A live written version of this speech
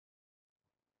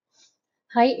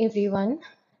Hi everyone,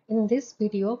 in this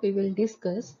video we will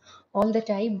discuss all the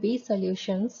type B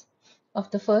solutions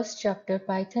of the first chapter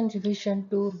Python revision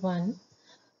tour 1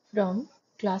 from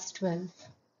class 12.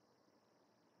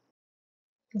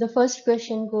 The first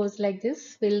question goes like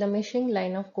this: fill the missing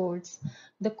line of codes.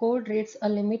 The code reads a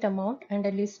limit amount and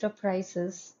a list of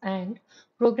prices, and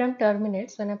program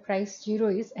terminates when a price 0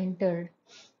 is entered.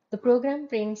 The program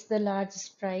prints the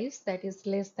largest price that is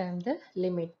less than the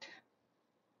limit.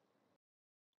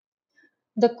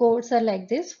 The codes are like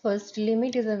this. First,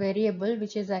 limit is a variable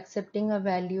which is accepting a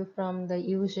value from the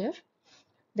user.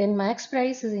 Then max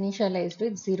price is initialized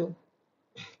with 0.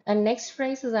 And next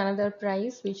price is another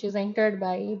price which is entered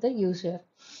by the user.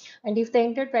 And if the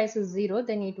entered price is 0,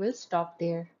 then it will stop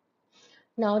there.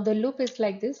 Now the loop is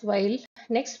like this. While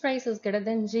next price is greater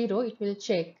than 0, it will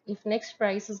check if next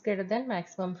price is greater than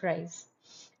maximum price.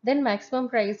 Then maximum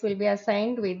price will be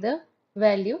assigned with the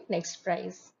value next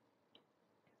price.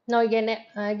 Now again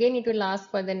it will ask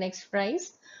for the next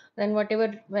price. Then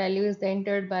whatever value is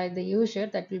entered by the user,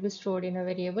 that will be stored in a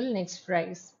variable next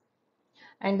price.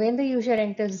 And when the user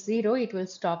enters 0, it will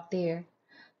stop there.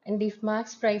 And if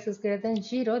max price is greater than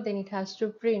 0, then it has to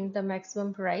print the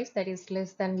maximum price that is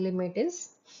less than limit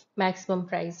is maximum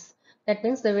price. That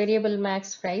means the variable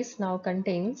max price now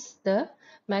contains the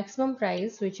maximum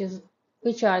price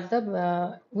which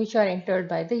are entered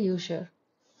by the user.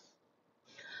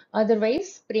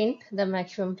 Otherwise, print the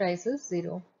maximum price is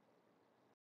 0.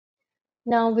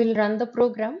 Now we'll run the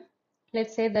program.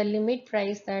 Let's say the limit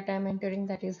price that I'm entering,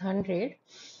 that is 100.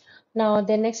 Now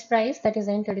the next price that is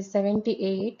entered is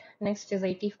 78, next is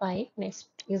 85, next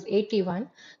is 81,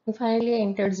 and finally I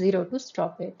entered 0 to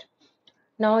stop it.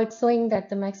 Now it's showing that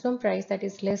the maximum price that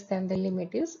is less than the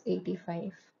limit is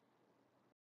 85.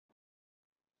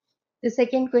 The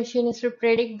second question is to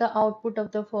predict the output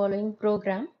of the following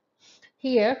program.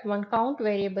 Here, one count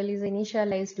variable is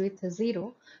initialized with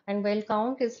 0, and while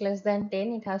count is less than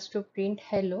 10, it has to print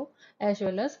hello as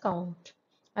well as count.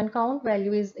 And count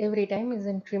value is every time is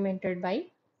incremented by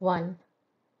 1.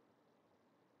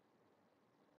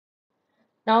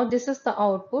 Now this is the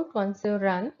output. Once you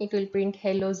run, it will print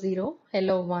hello 0,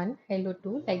 hello 1, hello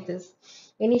 2 like this.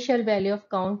 Initial value of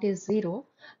count is 0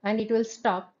 and it will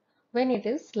stop when it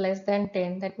is less than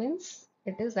 10. That means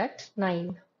it is at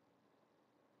 9.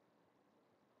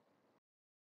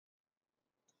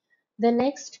 The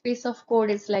next piece of code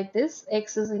is like this.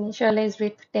 X is initialized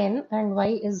with 10 and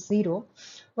Y is 0.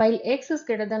 While X is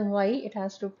greater than Y, it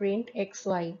has to print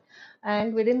XY.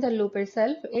 And within the loop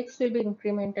itself, X will be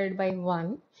incremented by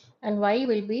 1 and Y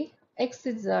will be, X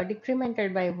is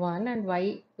decremented by 1 and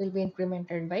Y will be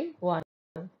incremented by 1.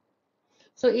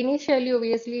 So initially,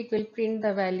 obviously, it will print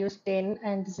the values 10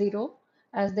 and 0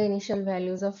 as the initial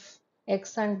values of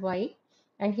X and Y.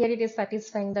 And here it is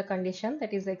satisfying the condition,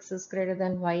 that is X is greater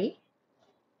than Y.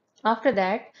 After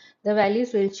that, the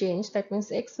values will change. That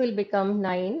means X will become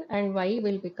 9 and Y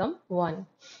will become 1.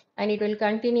 And it will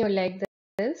continue like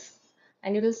this.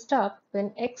 And it will stop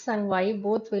when X and Y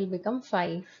both will become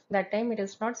 5. That time it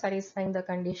is not satisfying the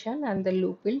condition and the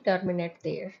loop will terminate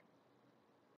there.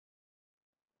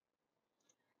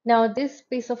 Now this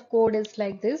piece of code is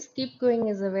like this. Keep going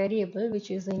is a variable which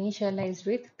is initialized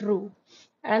with true.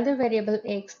 And the variable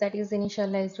X that is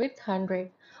initialized with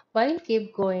 100. While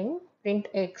keep going, print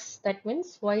X. That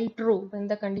means while true, when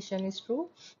the condition is true.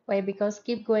 Why? Because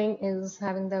keep going is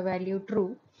having the value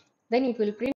true. Then it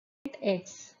will print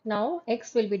X. Now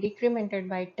X will be decremented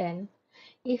by 10.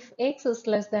 If X is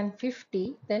less than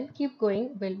 50, then keep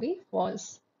going will be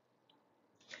false.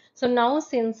 So now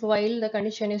since while the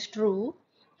condition is true,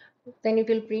 then it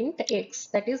will print X,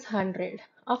 that is 100.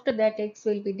 After that, X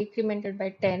will be decremented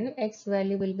by 10. X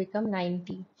value will become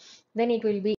 90. Then it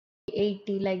will be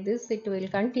 80. Like this it will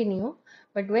continue.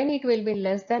 But when it will be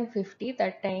less than 50,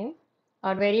 that time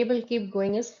our variable keep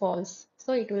going is false.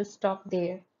 So it will stop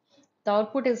there. The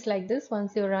output is like this.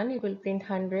 Once you run, it will print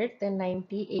 100, then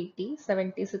 90, 80,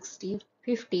 70, 60,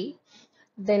 50.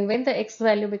 Then when the X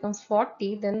value becomes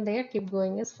 40, then their keep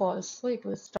going is false. So it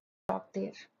will stop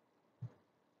there.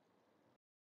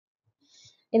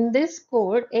 In this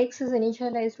code, X is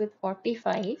initialized with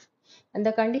 45 and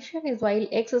the condition is while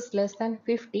X is less than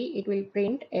 50, it will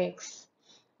print X.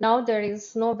 Now there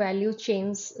is no value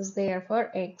change is there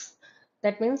for X.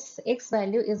 That means X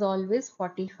value is always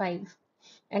 45.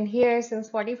 And here since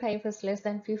 45 is less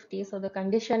than 50, so the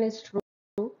condition is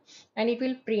true and it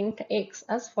will print X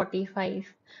as 45.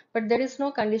 But there is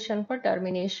no condition for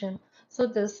termination. So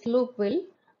this loop will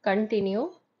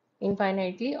continue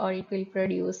infinitely or it will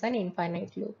produce an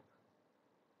infinite loop.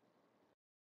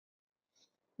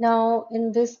 Now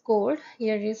in this code,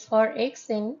 here is for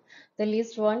x in the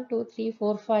list 1, 2, 3,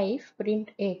 4, 5, print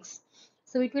x.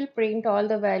 So it will print all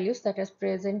the values that is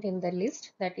present in the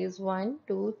list, that is 1,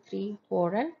 2, 3,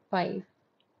 4 and 5.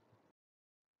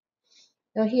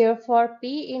 Now here for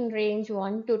p in range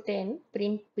 1 to 10,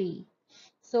 print p.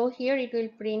 So here it will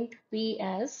print p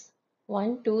as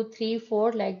 1, 2, 3,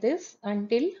 4 like this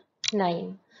until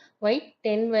 9. Why?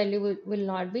 10 value will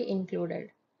not be included.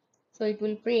 So it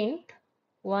will print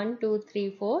 1, 2, 3,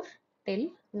 4 till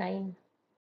 9.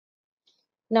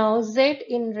 Now z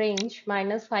in range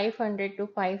minus 500 to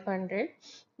 500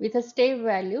 with a step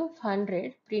value of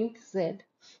 100, print z.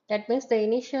 That means the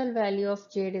initial value of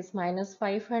z is minus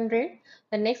 500,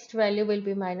 the next value will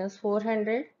be minus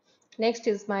 400, next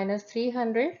is minus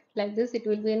 300. Like this it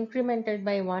will be incremented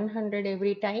by 100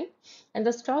 every time, and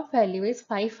the stop value is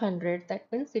 500.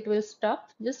 That means it will stop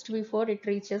just before it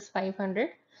reaches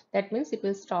 500. That means it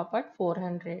will stop at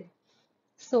 400.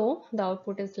 So the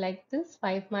output is like this: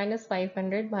 5 minus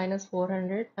 500 minus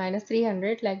 400 minus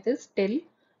 300, like this till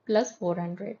plus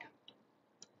 400.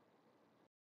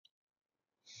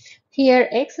 Here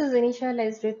x is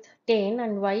initialized with 10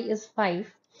 and y is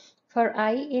 5. For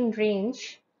I in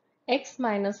range x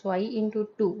minus y into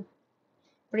 2,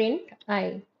 print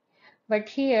I. But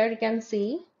here you can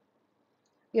see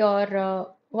your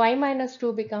y minus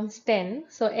 2 becomes 10.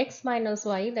 So x minus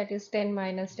y, that is 10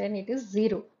 minus 10, it is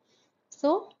 0.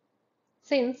 So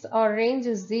since our range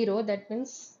is 0, that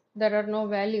means there are no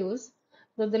values,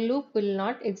 so the loop will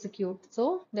not execute.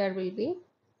 So there will be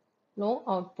no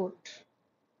output.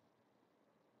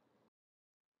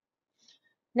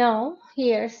 Now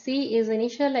here C is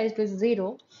initialized with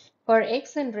 0 for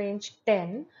x in range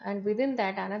 10, and within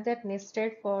that another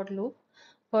nested for loop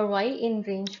for y in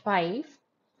range 5.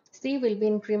 C will be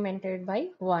incremented by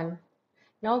 1.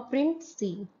 Now print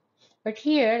C. But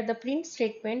here the print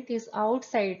statement is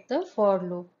outside the for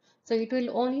loop. So it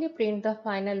will only print the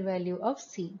final value of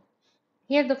C.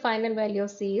 Here the final value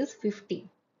of C is 50.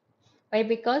 Why?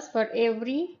 Because for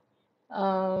every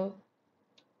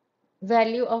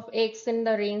value of x in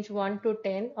the range 1 to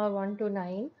 10 or 1 to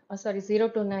 9, or sorry 0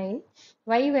 to 9,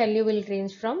 y value will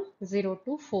range from 0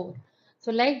 to 4.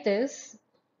 So like this,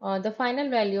 the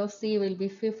final value of C will be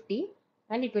 50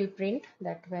 and it will print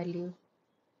that value.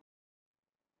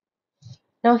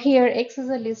 Now here x is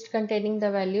a list containing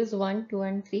the values 1, 2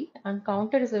 and 3, and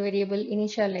counter is a variable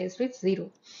initialized with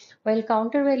 0. While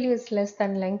counter value is less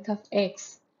than length of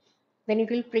x, then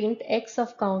it will print x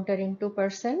of counter into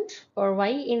 %. For y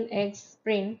in x,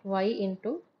 print y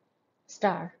into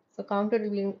star. So counter will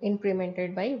be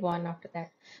incremented by 1 after that.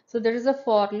 So there is a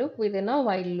for loop within a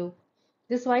while loop.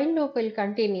 This while loop will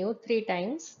continue 3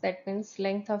 times. That means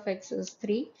length of x is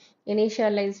 3.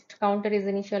 Initialized counter is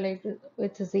initialized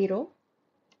with 0.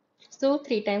 So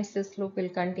 3 times this loop will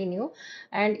continue,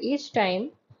 and each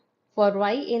time for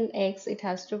y in x it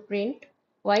has to print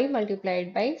y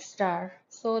multiplied by star.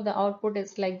 So the output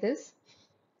is like this.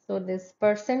 So this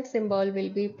 % symbol will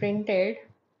be printed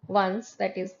once,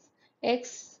 that is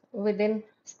x within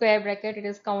square bracket it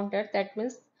is counted. That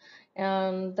means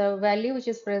the value which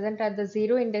is present at the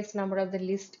 0 index number of the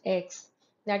list x,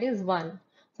 that is 1.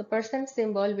 So %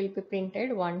 symbol will be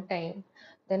printed one time.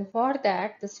 Then for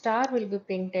that the star will be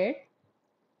printed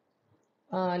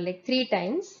like 3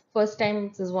 times. First time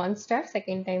it is 1 star,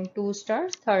 second time 2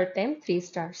 stars, third time 3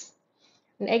 stars.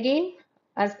 And again,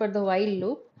 as per the while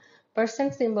loop,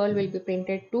 % symbol will be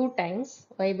printed 2 times.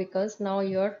 Why? Because now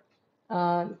your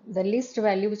the list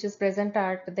value which is present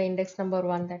at the index number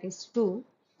 1, that is 2.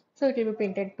 So it will be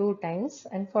printed 2 times,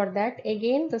 and for that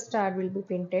again the star will be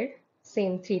printed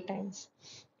same 3 times.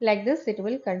 Like this it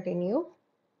will continue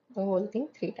the whole thing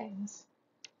 3 times.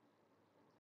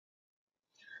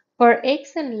 For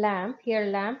x and lamp, here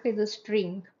lamp is a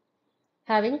string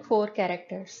having 4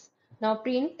 characters. Now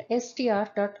print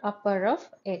str.upper of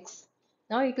x.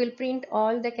 Now it will print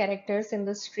all the characters in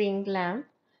the string lamp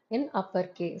in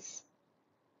uppercase.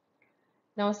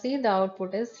 Now see, the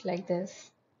output is like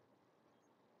this.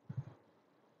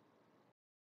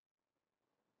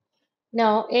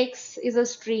 Now x is a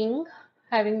string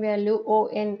having value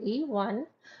one,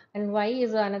 and y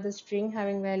is another string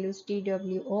having values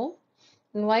two.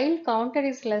 And while counter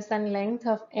is less than length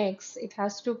of x, it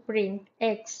has to print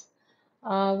x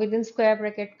within square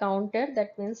bracket counter,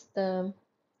 that means the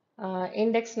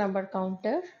index number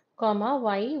counter, comma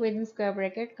y within square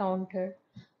bracket counter,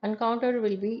 and counter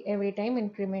will be every time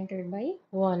incremented by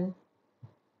 1.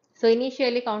 So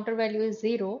initially counter value is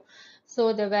 0,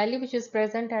 so the value which is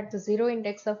present at the 0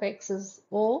 index of x is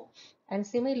O, and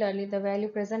similarly the value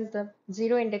present at the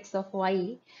 0 index of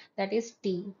y, that is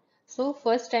t. So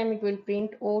first time it will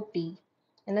print OT.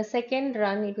 In the second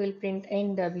run it will print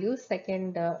NW,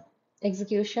 second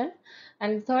execution,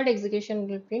 and third execution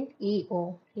will print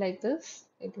EO. Like this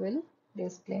it will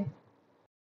display.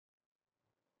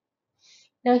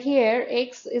 Now here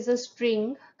X is a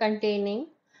string containing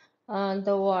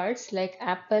the words like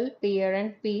apple, pear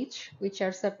and peach, which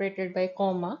are separated by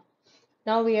comma.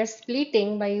 Now we are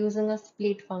splitting by using a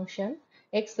split function.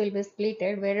 X will be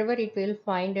splitted wherever it will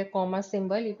find a comma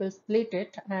symbol, it will split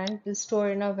it and will store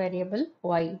in a variable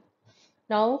y.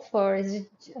 Now for Z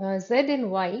and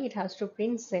Y, it has to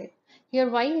print Z. Here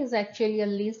Y is actually a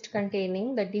list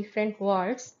containing the different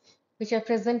words which are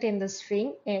present in the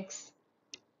string X.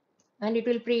 And it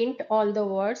will print all the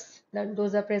words that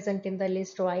those are present in the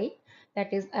list Y,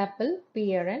 that is apple,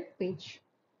 pear and peach.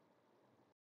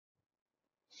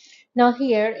 Now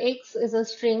here X is a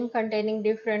string containing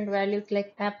different values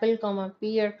like apple,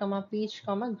 pear, peach,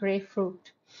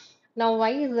 grapefruit. Now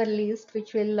Y is a list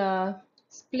which will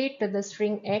split the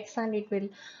string X and it will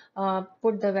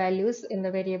put the values in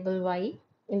the variable Y,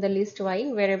 in the list Y,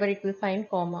 wherever it will find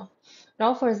comma.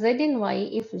 Now for Z in Y,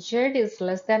 if Z is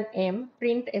less than M,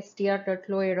 print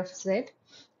str.lower of Z.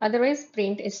 Otherwise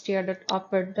print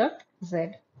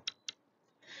str.upper.Z.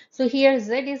 So here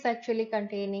Z is actually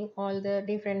containing all the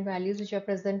different values which are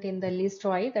present in the list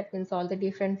Y. That means all the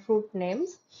different fruit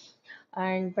names.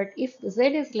 And but if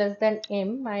Z is less than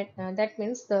M, that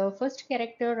means the first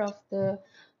character of the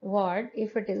word,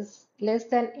 if it is less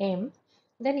than M,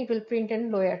 then it will print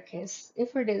in lowercase.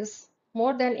 If it is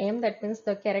more than M, that means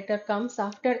the character comes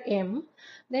after M,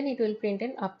 then it will print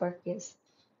in uppercase.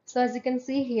 So as you can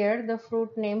see here, the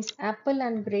fruit names apple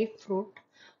and grapefruit,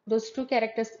 those two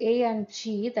characters A and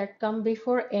G that come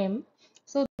before M,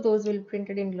 so those will be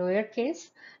printed in lowercase,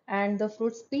 and the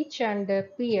fruits peach and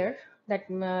pear, that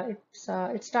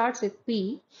it starts with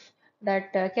P,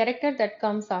 that character that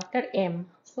comes after M,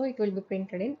 so it will be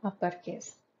printed in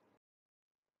uppercase.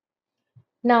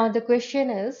 Now the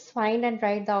question is, find and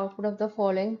write the output of the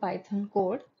following Python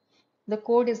code. The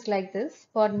code is like this.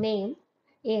 For name,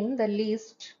 in the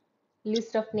list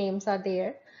of names are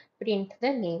there, print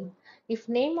the name. If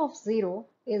name of 0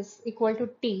 is equal to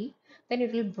T, then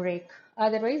it will break.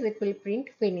 Otherwise it will print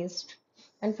finished.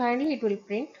 And finally it will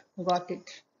print got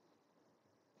it.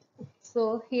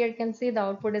 So here you can see the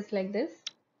output is like this.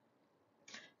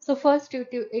 So first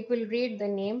it will read the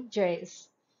name Jayesh.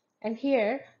 And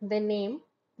here the name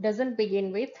doesn't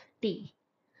begin with T.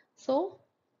 So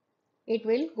it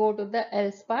will go to the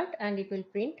else part and it will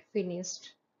print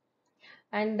finished.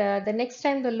 And the next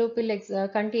time the loop will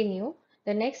continue,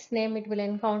 the next name it will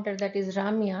encounter, that is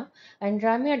Ramya, and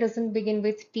Ramya doesn't begin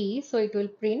with T, so it will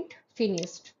print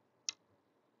finished.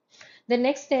 The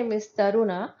next name is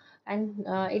Taruna and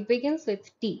it begins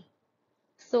with T.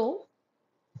 So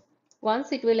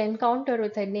once it will encounter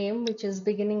with a name which is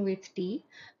beginning with T,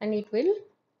 and it will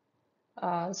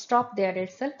stop there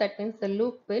itself. That means the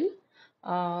loop will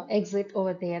exit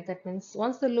over there. That means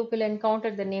once the loop will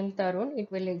encounter the name Tarun,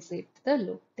 it will exit the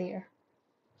loop there.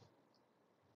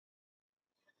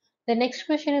 The next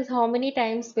question is, how many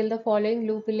times will the following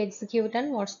loop will execute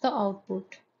and what's the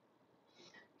output?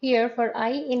 Here for I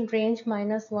in range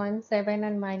 -1, 7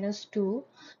 and -2,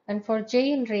 and for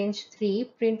j in range 3,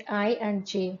 print I and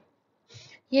j.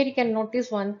 Here you can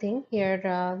notice one thing. Here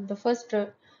the first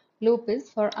loop is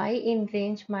for I in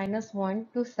range -1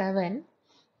 to 7.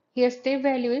 Here step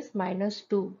value is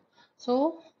 -2.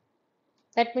 So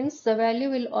that means the value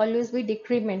will always be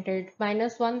decremented.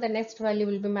 -1, the next value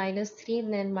will be -3,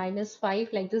 and then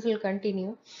 -5, like this will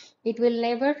continue. It will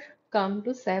never come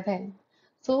to 7.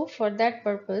 So for that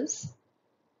purpose,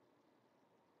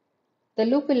 the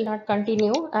loop will not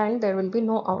continue and there will be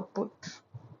no output.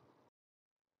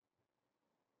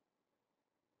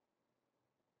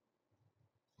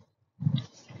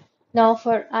 Now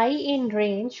for I in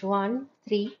range 1,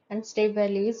 3 and step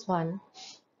value is 1.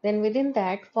 Then within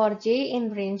that, for j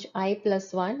in range I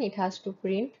plus 1, it has to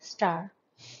print star.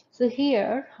 So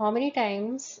here, how many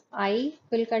times I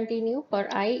will continue? For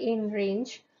I in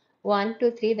range 1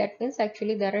 to 3, that means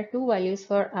actually there are two values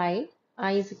for I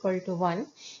is equal to 1,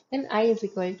 and I is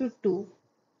equal to 2.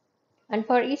 And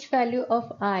for each value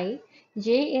of I,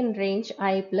 j in range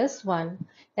I plus 1.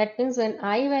 That means when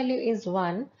I value is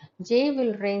 1, j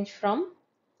will range from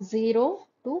 0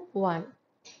 to 1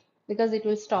 because it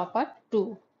will stop at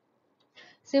 2.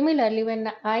 Similarly, when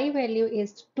the I value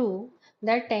is 2,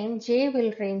 that time j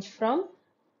will range from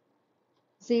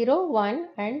 0, 1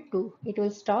 and 2. It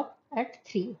will stop at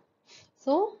 3.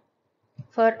 So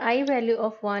for I value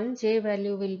of 1, j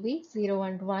value will be 0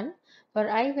 and 1. For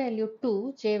I value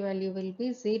 2, j value will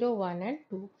be 0, 1 and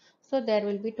 2. So there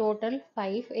will be total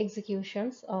 5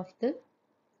 executions of the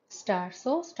star.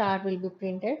 So star will be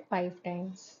printed 5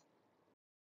 times.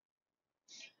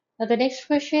 Now the next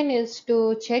question is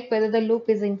to check whether the loop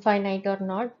is infinite or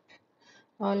not.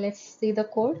 Let's see the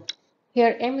code.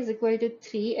 Here m is equal to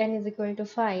 3, n is equal to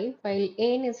 5, while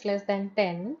n is less than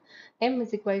 10, m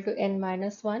is equal to n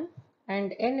minus 1,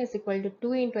 and n is equal to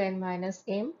 2 into n minus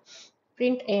m,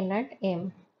 print n and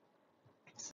m.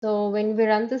 So when we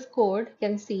run this code, you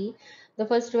can see the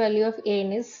first value of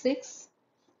n is 6.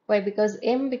 Why? Because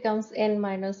m becomes n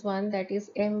minus 1, that is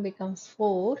m becomes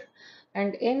 4,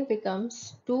 and n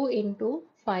becomes 2 into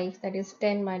 5, that is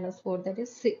 10 minus 4, that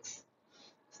is 6.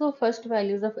 So first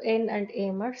values of n and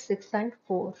m are 6 and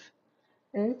 4.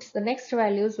 And the next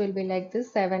values will be like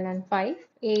this: 7 and 5,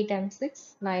 8 and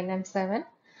 6, 9 and 7.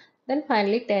 Then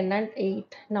finally 10 and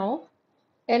 8. Now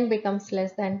n becomes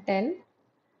less than 10.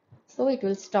 So it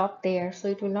will stop there. So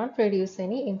it will not produce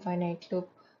any infinite loop.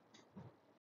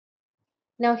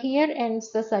 Now here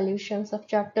ends the solutions of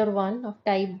chapter 1 of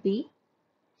type B.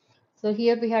 So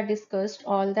here we have discussed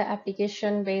all the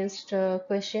application based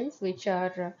questions which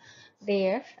are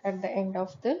there at the end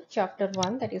of the chapter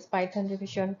 1, that is Python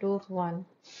revision tour 1.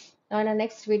 Now in our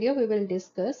next video we will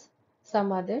discuss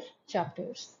some other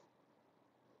chapters.